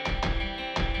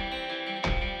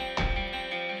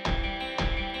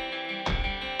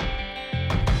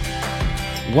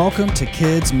Welcome to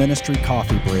Kids Ministry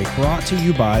Coffee Break, brought to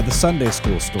you by the Sunday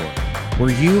School Store,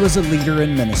 where you as a leader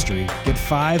in ministry get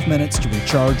 5 minutes to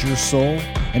recharge your soul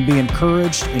and be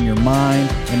encouraged in your mind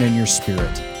and in your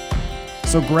spirit.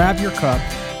 So grab your cup,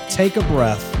 take a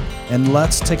breath, and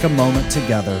let's take a moment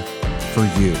together for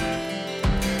you.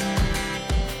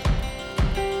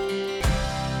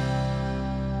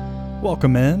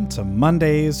 Welcome in to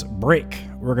Monday's Break.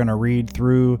 We're going to read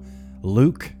through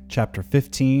Luke chapter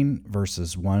 15,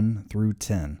 verses 1 through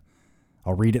 10.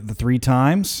 I'll read it the 3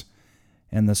 times,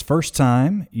 and this first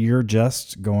time, you're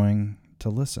just going to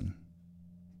listen.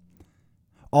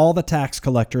 All the tax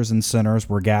collectors and sinners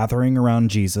were gathering around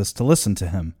Jesus to listen to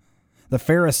him. The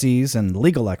Pharisees and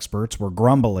legal experts were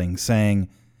grumbling, saying,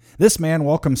 "This man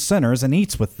welcomes sinners and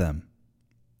eats with them."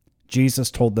 Jesus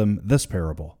told them this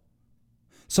parable.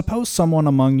 Suppose someone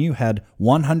among you had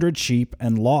 100 sheep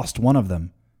and lost one of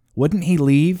them. Wouldn't he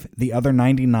leave the other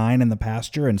 99 in the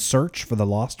pasture and search for the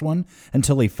lost one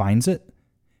until he finds it?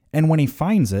 And when he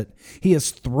finds it, he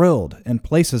is thrilled and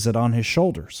places it on his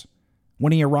shoulders.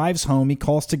 When he arrives home, he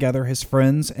calls together his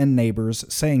friends and neighbors,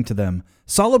 saying to them,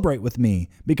 "Celebrate with me,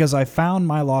 because I found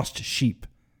my lost sheep."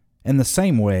 In the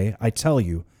same way, I tell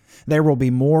you, there will be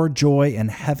more joy in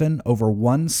heaven over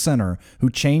one sinner who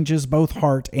changes both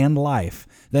heart and life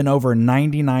than over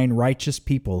 99 righteous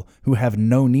people who have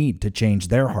no need to change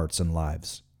their hearts and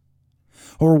lives.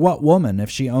 Or what woman, if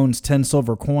she owns 10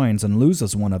 silver coins and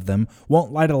loses one of them,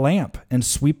 won't light a lamp and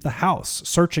sweep the house,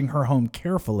 searching her home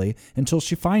carefully until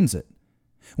she finds it?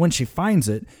 When she finds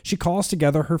it, she calls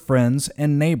together her friends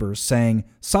and neighbors, saying,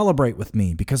 "Celebrate with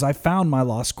me, because I found my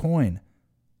lost coin."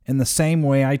 In the same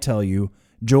way, I tell you,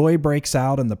 joy breaks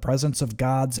out in the presence of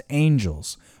God's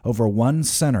angels over one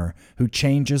sinner who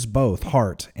changes both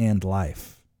heart and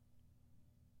life.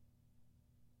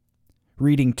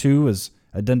 Reading 2 is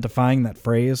identifying that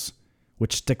phrase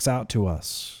which sticks out to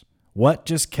us. What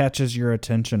just catches your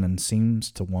attention and seems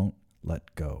to won't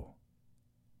let go?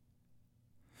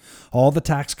 All the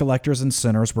tax collectors and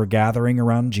sinners were gathering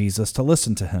around Jesus to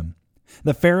listen to him.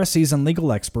 The Pharisees and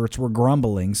legal experts were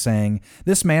grumbling, saying,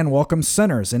 "This man welcomes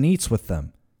sinners and eats with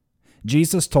them."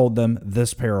 Jesus told them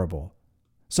this parable.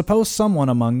 Suppose someone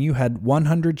among you had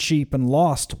 100 sheep and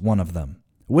lost one of them.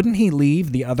 Wouldn't he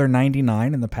leave the other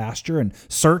 99 in the pasture and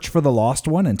search for the lost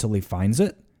one until he finds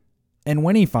it? And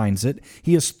when he finds it,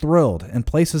 he is thrilled and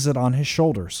places it on his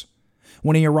shoulders.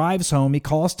 When he arrives home, he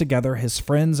calls together his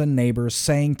friends and neighbors,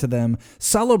 saying to them,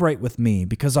 "Celebrate with me,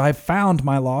 because I've found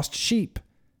my lost sheep."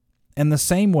 In the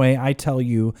same way, I tell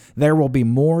you, there will be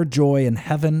more joy in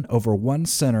heaven over one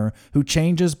sinner who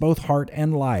changes both heart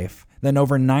and life than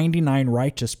over 99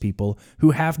 righteous people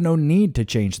who have no need to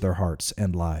change their hearts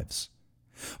and lives.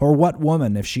 Or what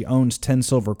woman, if she owns 10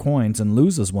 silver coins and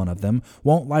loses one of them,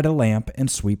 won't light a lamp and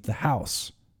sweep the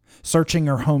house, searching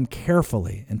her home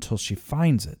carefully until she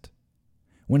finds it?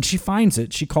 When she finds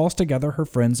it, she calls together her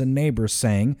friends and neighbors,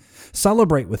 saying,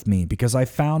 "Celebrate with me, because I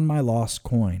found my lost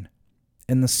coin."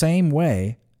 In the same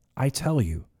way, I tell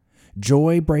you,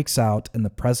 joy breaks out in the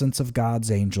presence of God's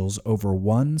angels over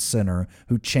one sinner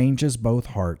who changes both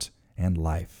heart and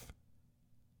life.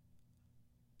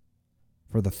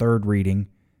 For the third reading,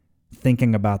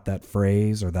 thinking about that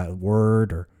phrase or that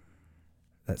word or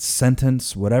that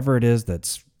sentence, whatever it is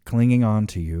that's clinging on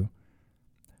to you,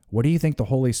 what do you think the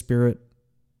Holy Spirit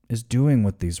is doing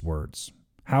with these words?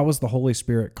 How is the Holy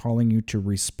Spirit calling you to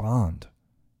respond?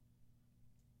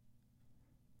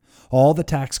 All the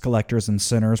tax collectors and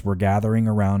sinners were gathering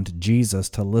around Jesus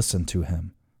to listen to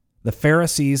him. The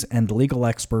Pharisees and legal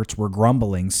experts were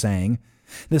grumbling, saying,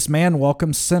 "This man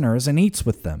welcomes sinners and eats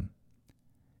with them."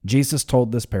 Jesus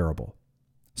told this parable.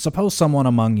 Suppose someone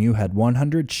among you had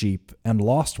 100 sheep and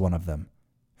lost one of them.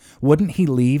 Wouldn't he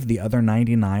leave the other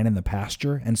 99 in the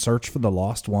pasture and search for the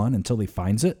lost one until he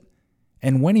finds it?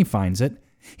 And when he finds it,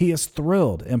 he is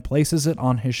thrilled and places it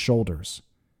on his shoulders.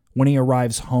 When he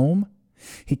arrives home,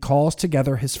 he calls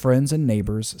together his friends and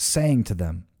neighbors, saying to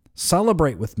them,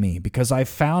 "Celebrate with me, because I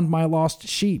found my lost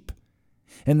sheep."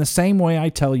 In the same way, I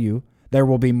tell you, there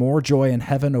will be more joy in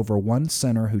heaven over one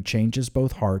sinner who changes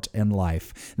both heart and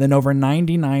life than over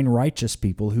 99 righteous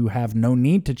people who have no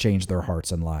need to change their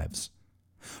hearts and lives.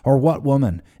 Or what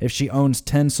woman, if she owns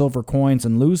 10 silver coins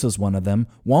and loses one of them,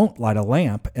 won't light a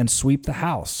lamp and sweep the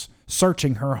house,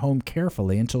 searching her home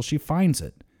carefully until she finds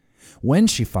it? When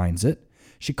she finds it,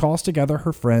 she calls together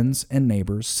her friends and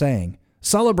neighbors, saying,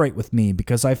 "Celebrate with me,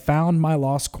 because I found my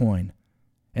lost coin."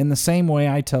 In the same way,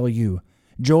 I tell you,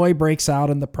 joy breaks out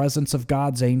in the presence of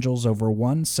God's angels over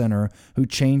one sinner who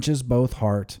changes both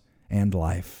heart and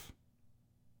life.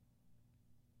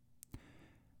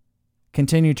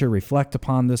 Continue to reflect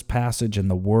upon this passage and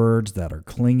the words that are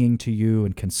clinging to you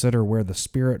and consider where the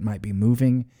Spirit might be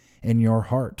moving in your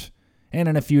heart. And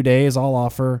in a few days, I'll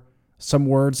offer some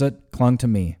words that clung to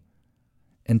me.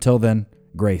 Until then,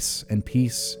 grace and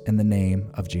peace in the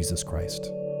name of Jesus Christ.